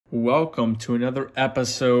Welcome to another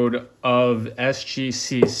episode of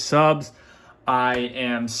SGC Subs. I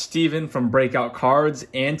am Steven from Breakout Cards,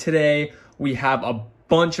 and today we have a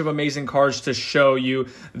bunch of amazing cards to show you.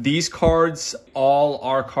 These cards all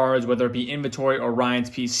are cards, whether it be inventory or Ryan's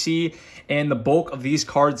PC, and the bulk of these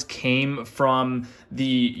cards came from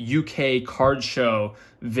the UK card show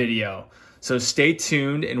video. So stay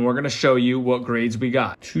tuned and we're going to show you what grades we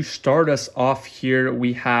got. To start us off here,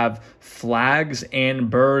 we have flags and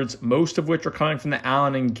birds, most of which are coming from the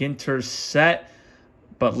Allen and Ginter set.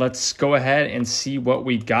 But let's go ahead and see what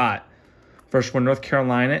we got. First one, North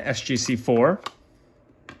Carolina, SGC 4.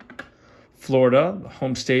 Florida, the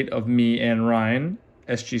home state of me and Ryan,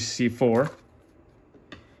 SGC 4.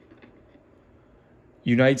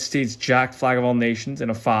 United States Jack, Flag of All Nations in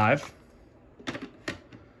a 5.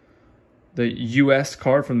 The U.S.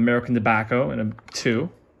 card from American Tobacco in a 2.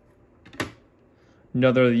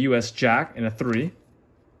 Another U.S. Jack in a 3.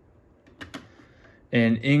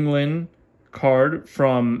 An England card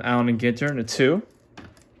from Allen and Ginter in a 2.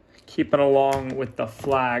 Keeping along with the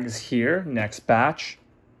flags here, next batch.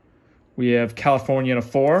 We have California in a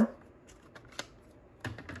 4.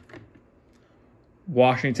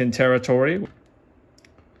 Washington Territory.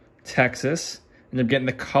 Texas. Ended up getting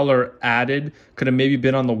the color added. Could have maybe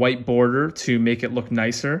been on the white border to make it look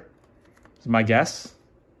nicer, is my guess.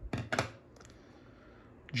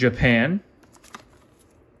 Japan.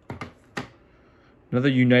 Another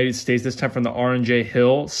United States, this time from the R&J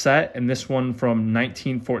Hill set, and this one from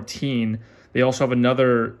 1914. They also have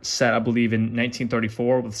another set, I believe, in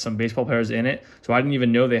 1934 with some baseball players in it. So I didn't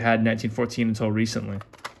even know they had 1914 until recently.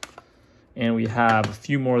 And we have a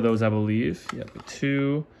few more of those, I believe. Yep,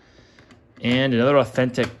 2. And another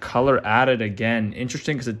authentic color added again.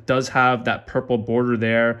 Interesting because it does have that purple border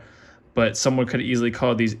there, but someone could easily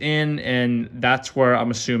color these in, and that's where I'm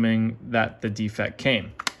assuming that the defect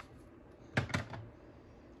came.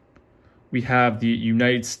 We have the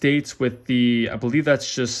United States with the, I believe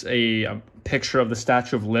that's just a picture of the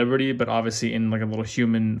Statue of Liberty, but obviously in like a little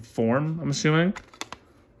human form, I'm assuming.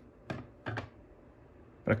 But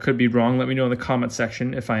I could be wrong. Let me know in the comment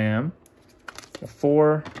section if I am. A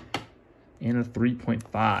 4. And a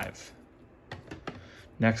 3.5.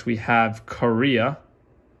 Next, we have Korea.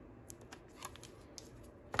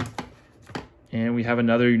 And we have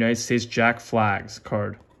another United States Jack Flags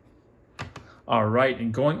card. All right,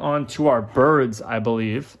 and going on to our birds, I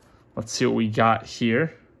believe. Let's see what we got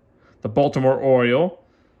here. The Baltimore Oriole.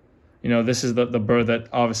 You know, this is the bird that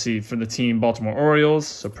obviously for the team Baltimore Orioles,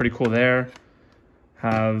 so pretty cool there.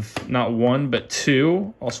 Have not 1, but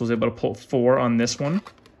 2. Also was able to pull 4 on this one.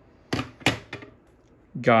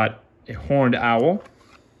 Got a horned owl,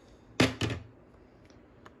 a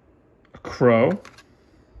crow,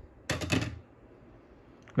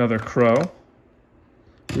 another crow.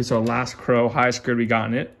 This is our last crow, highest grade we got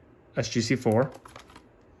in it, SGC 4.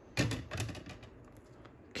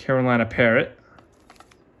 Carolina parrot,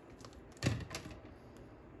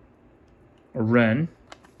 a wren,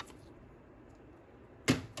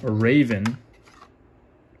 a raven.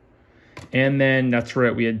 And then, that's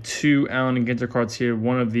right, we had 2 Allen and Ginter cards here.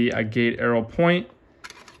 One of the Agate Arrow Point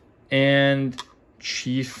and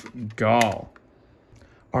Chief Gall.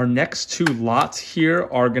 Our next 2 lots here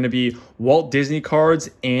are going to be Walt Disney cards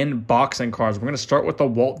and boxing cards. We're going to start with the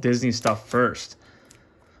Walt Disney stuff first.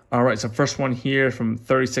 All right, so first one here from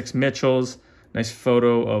 36 Mitchells. Nice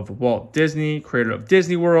photo of Walt Disney, creator of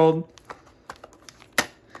Disney World.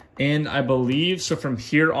 And I believe, so from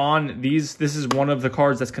here on, this is one of the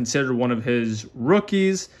cards that's considered one of his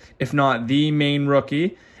rookies, if not the main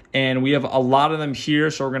rookie. And we have a lot of them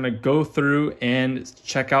here, so we're going to go through and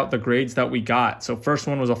check out the grades that we got. So first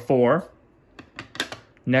one was a 4.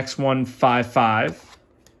 Next one, 5.5.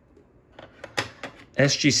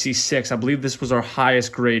 SGC 6, I believe this was our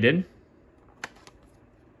highest graded.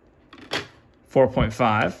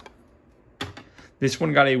 4.5. This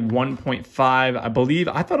one got a 1.5, I believe.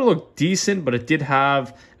 I thought it looked decent, but it did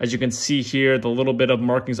have, as you can see here, the little bit of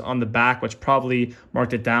markings on the back, which probably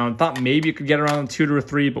marked it down. Thought maybe it could get around a 2 to a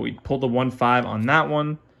 3, but we pulled a 1.5 on that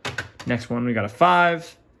one. Next one, we got a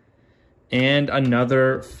 5. And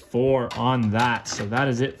another 4 on that. So that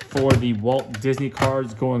is it for the Walt Disney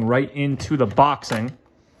cards, going right into the boxing.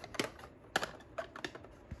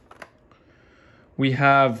 We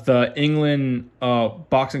have the England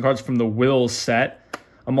boxing cards from the Wills set.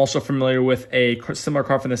 I'm also familiar with a similar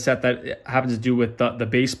card from the set that happens to do with the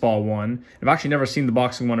baseball one. I've actually never seen the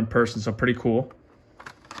boxing one in person, so pretty cool.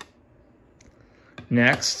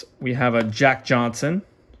 Next, we have a Jack Johnson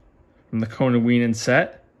from the Conan Weenan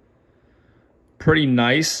set. pretty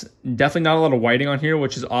nice. Definitely not a lot of whiting on here,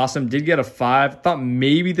 which is awesome. Did get a 5. Thought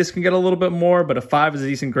maybe this can get a little bit more, but a 5 is a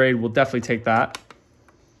decent grade. We'll definitely take that.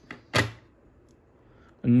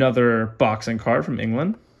 Another boxing card from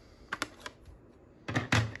England.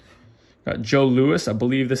 Got Joe Louis. I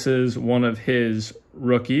believe this is one of his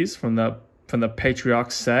rookies from the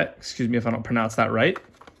Patriots set. Excuse me if I don't pronounce that right.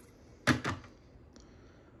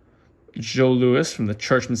 Joe Louis from the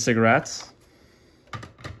Churchman Cigarettes.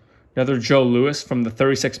 Another Joe Louis from the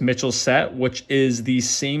 36 Mitchell set, which is the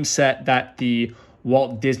same set that the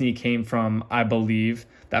Walt Disney came from, I believe.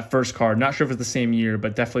 That first card. Not sure if it's the same year,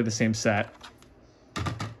 but definitely the same set.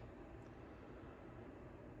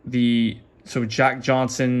 So Jack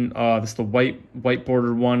Johnson, this is the white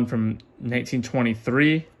bordered one from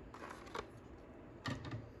 1923.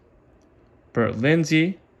 Bert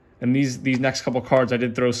Lindsay. And these next couple cards, I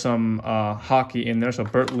did throw some hockey in there. So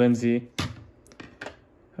Bert Lindsay.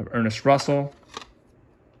 Have Ernest Russell,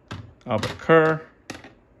 Albert Kerr,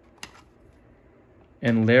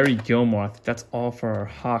 and Larry Gilmore. I think that's all for our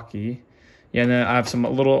hockey. Yeah, and then I have some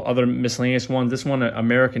little other miscellaneous ones. This one,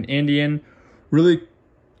 American Indian. Really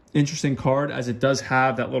interesting card, as it does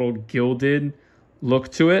have that little gilded look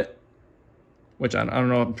to it, which I don't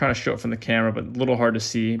know. I'm trying to show it from the camera, but a little hard to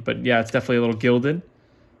see. But yeah, it's definitely a little gilded.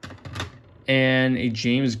 And a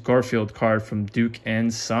James Garfield card from Duke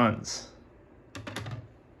and Sons.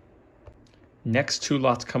 Next 2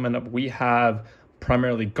 lots coming up, we have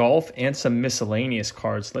primarily golf and some miscellaneous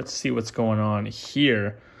cards. Let's see what's going on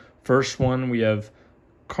here. First one, we have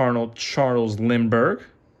Colonel Charles Lindbergh.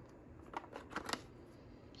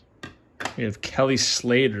 We have Kelly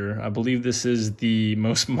Slater. I believe this is the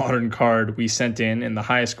most modern card we sent in, and the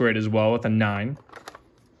highest grade as well with a 9.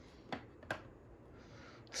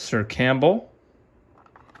 Sir Campbell.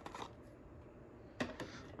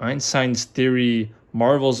 Einstein's Theory,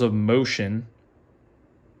 Marvels of Motion.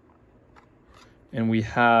 And we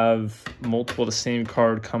have multiple of the same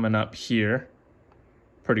card coming up here.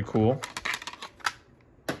 Pretty cool.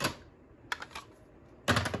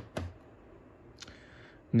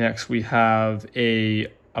 Next we have I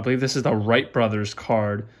believe this is the Wright Brothers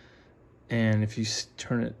card. And if you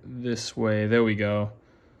turn it this way, there we go.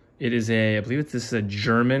 It is I believe this is a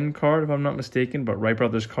German card if I'm not mistaken, but Wright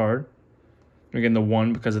Brothers card. Again, the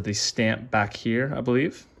 1 because of the stamp back here, I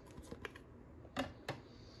believe.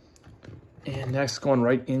 And next, going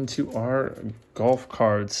right into our golf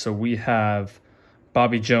cards. So we have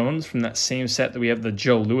Bobby Jones from that same set that we have the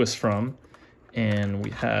Joe Louis from. And we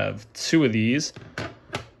have 2 of these.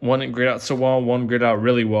 One didn't grade out so well, one graded out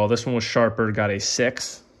really well. This one was sharper, got a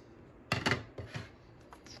 6.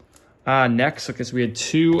 Next, okay, so we had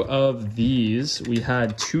 2 of these. We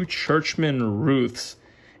had 2 Churchman Ruths,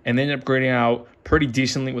 and they ended up grading out pretty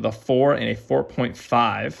decently with a 4 and a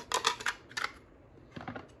 4.5.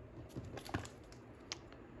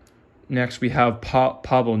 Next, we have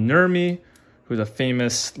Pablo Nurmi, who's a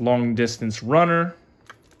famous long-distance runner.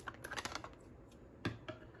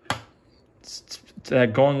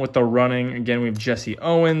 Going with the running, again, we have Jesse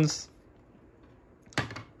Owens.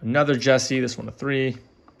 Another Jesse, this one a 3.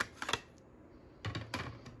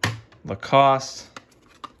 Lacoste.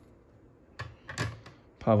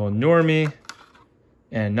 Pablo Nurmi.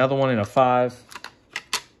 And another one in a 5.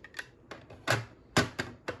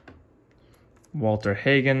 Walter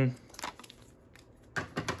Hagen.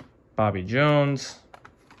 Bobby Jones.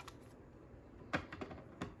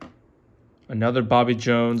 Another Bobby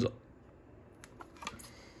Jones.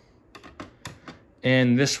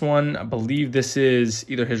 And this one, I believe this is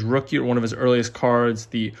either his rookie or one of his earliest cards,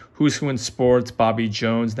 the Who's Who in Sports, Bobby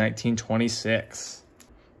Jones, 1926.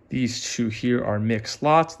 These 2 here are mixed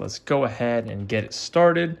lots. Let's go ahead and get it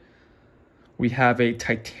started. We have a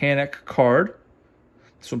Titanic card.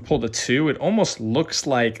 This one pulled a 2. It almost looks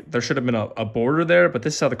like there should have been a border there, but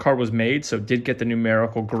this is how the card was made, so it did get the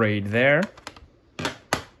numerical grade there.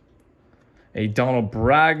 A Donald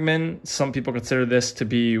Bragman. Some people consider this to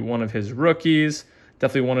be one of his rookies.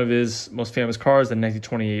 Definitely one of his most famous cards, the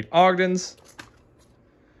 1928 Ogdens.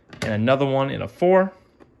 And another one in a 4.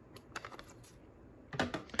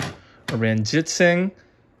 A Ranjit Singh,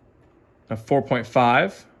 a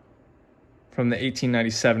 4.5 from the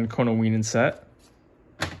 1897 Kona Weenan set.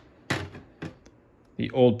 The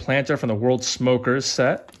Old Planter from the World Smokers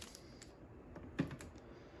set.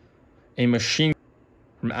 A Machine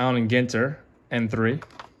from Allen and Ginter, N3.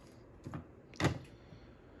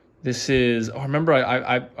 This is, remember,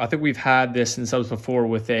 I think we've had this in subs before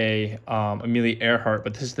with a Amelia Earhart,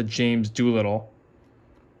 but this is the James Doolittle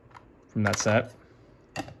from that set.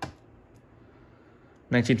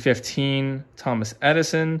 1915, Thomas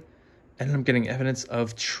Edison, ended up getting evidence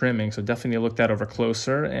of trimming. So definitely need to look that over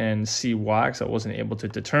closer and see why, because I wasn't able to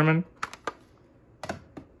determine.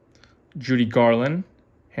 Judy Garland,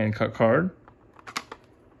 hand cut card.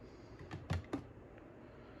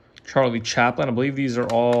 Charlie Chaplin. I believe these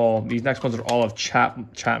next ones are all of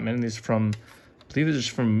Chapman. These are from, I believe these are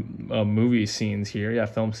just from movie scenes here. Yeah,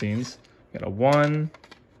 film scenes. We got a 1,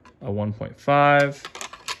 a 1.5,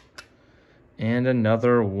 and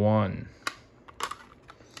another 1.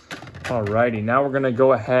 Alrighty, now we're gonna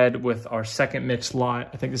go ahead with our second mixed lot.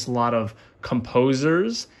 I think this is a lot of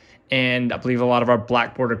composers, and I believe a lot of our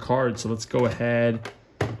black border cards. So let's go ahead,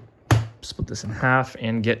 split this in half,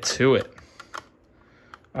 and get to it.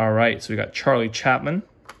 All right, so we got Charlie Chaplin,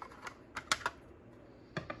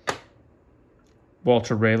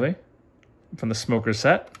 Walter Raleigh from the Smoker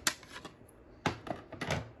set.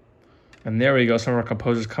 And there we go, some of our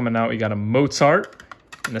composers coming out. We got a Mozart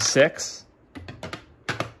in a 6.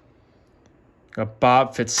 Got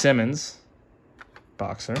Bob Fitzsimmons,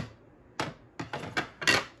 boxer.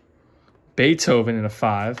 Beethoven in a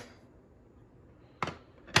 5.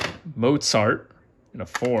 Mozart in a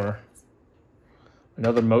 4.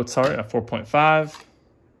 Another Mozart in a 4.5.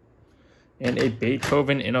 And a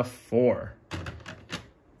Beethoven in a 4.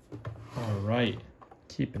 All right,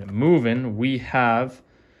 keeping it moving, we have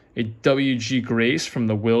a W.G. Grace from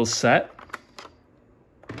the Will set.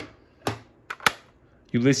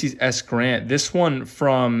 Ulysses S. Grant. This one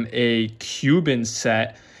from a Cuban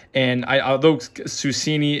set. And although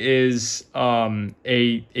Susini is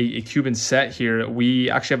a Cuban set here, we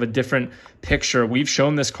actually have a different picture. We've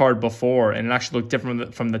shown this card before, and it actually looked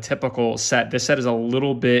different from the typical set. This set is a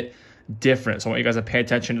little bit different, so I want you guys to pay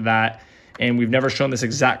attention to that. And we've never shown this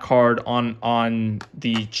exact card on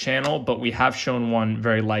the channel, but we have shown one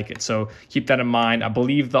very like it. So keep that in mind. I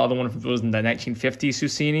believe the other one was in the 1950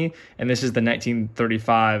 Susini, and this is the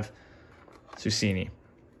 1935 Susini.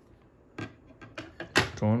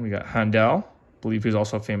 We got Handel, I believe he's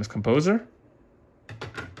also a famous composer.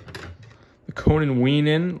 The Conan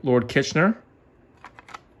Weenan, Lord Kitchener.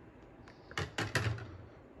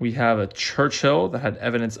 We have a Churchill that had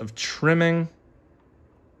evidence of trimming.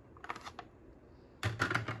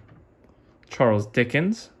 Charles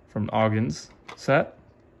Dickens from Ogden's set.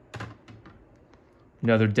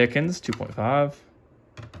 Another Dickens, 2.5.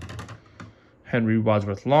 Henry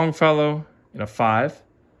Wadsworth Longfellow in a 5.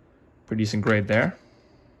 Pretty decent grade there.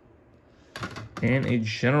 And a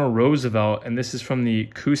General Roosevelt, and this is from the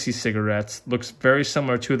Cusi cigarettes. Looks very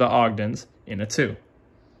similar to the Ogdens in a 2.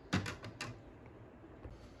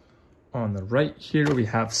 On the right here, we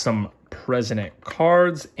have some president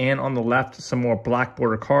cards, and on the left, some more black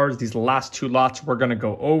border cards. These last 2 lots we're gonna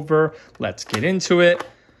go over. Let's get into it.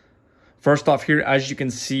 First off here, as you can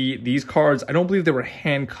see, these cards, I don't believe they were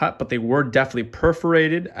hand cut, but they were definitely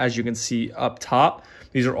perforated, as you can see up top.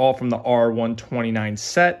 These are all from the R129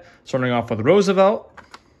 set. Starting off with Roosevelt,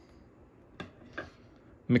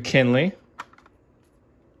 McKinley,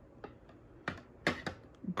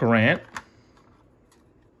 Grant,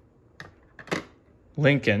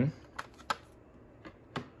 Lincoln,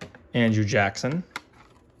 Andrew Jackson,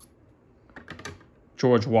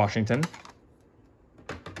 George Washington,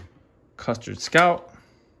 Custard Scout,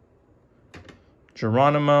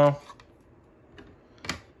 Geronimo,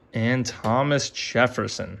 and Thomas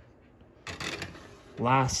Jefferson.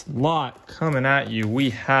 Last lot coming at you, we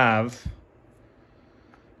have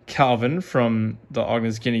Calvin from the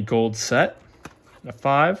Ogden's Guinea Gold set, a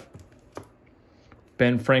 5.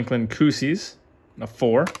 Ben Franklin Cusi's, a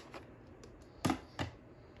 4.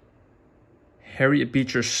 Harriet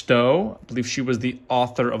Beecher Stowe, I believe she was the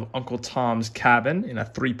author of Uncle Tom's Cabin, in a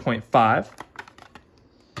 3.5.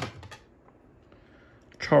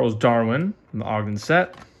 Charles Darwin from the Ogden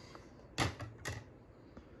set.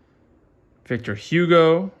 Victor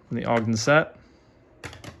Hugo from the Ogden set.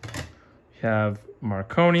 We have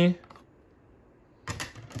Marconi,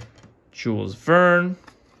 Jules Verne,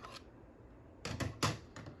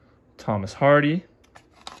 Thomas Hardy,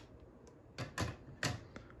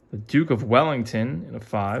 the Duke of Wellington in a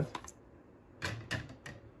 5,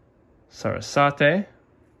 Sarasate,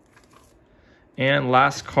 and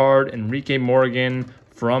last card, Enrique Morgan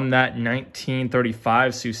from that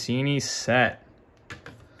 1935 Susini set.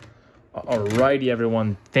 Alrighty,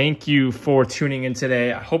 everyone. Thank you for tuning in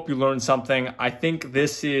today. I hope you learned something. I think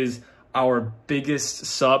this is our biggest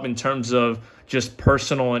sub in terms of just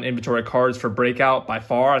personal and inventory cards for Breakout by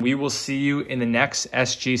far. We will see you in the next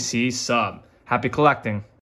SGC sub. Happy collecting.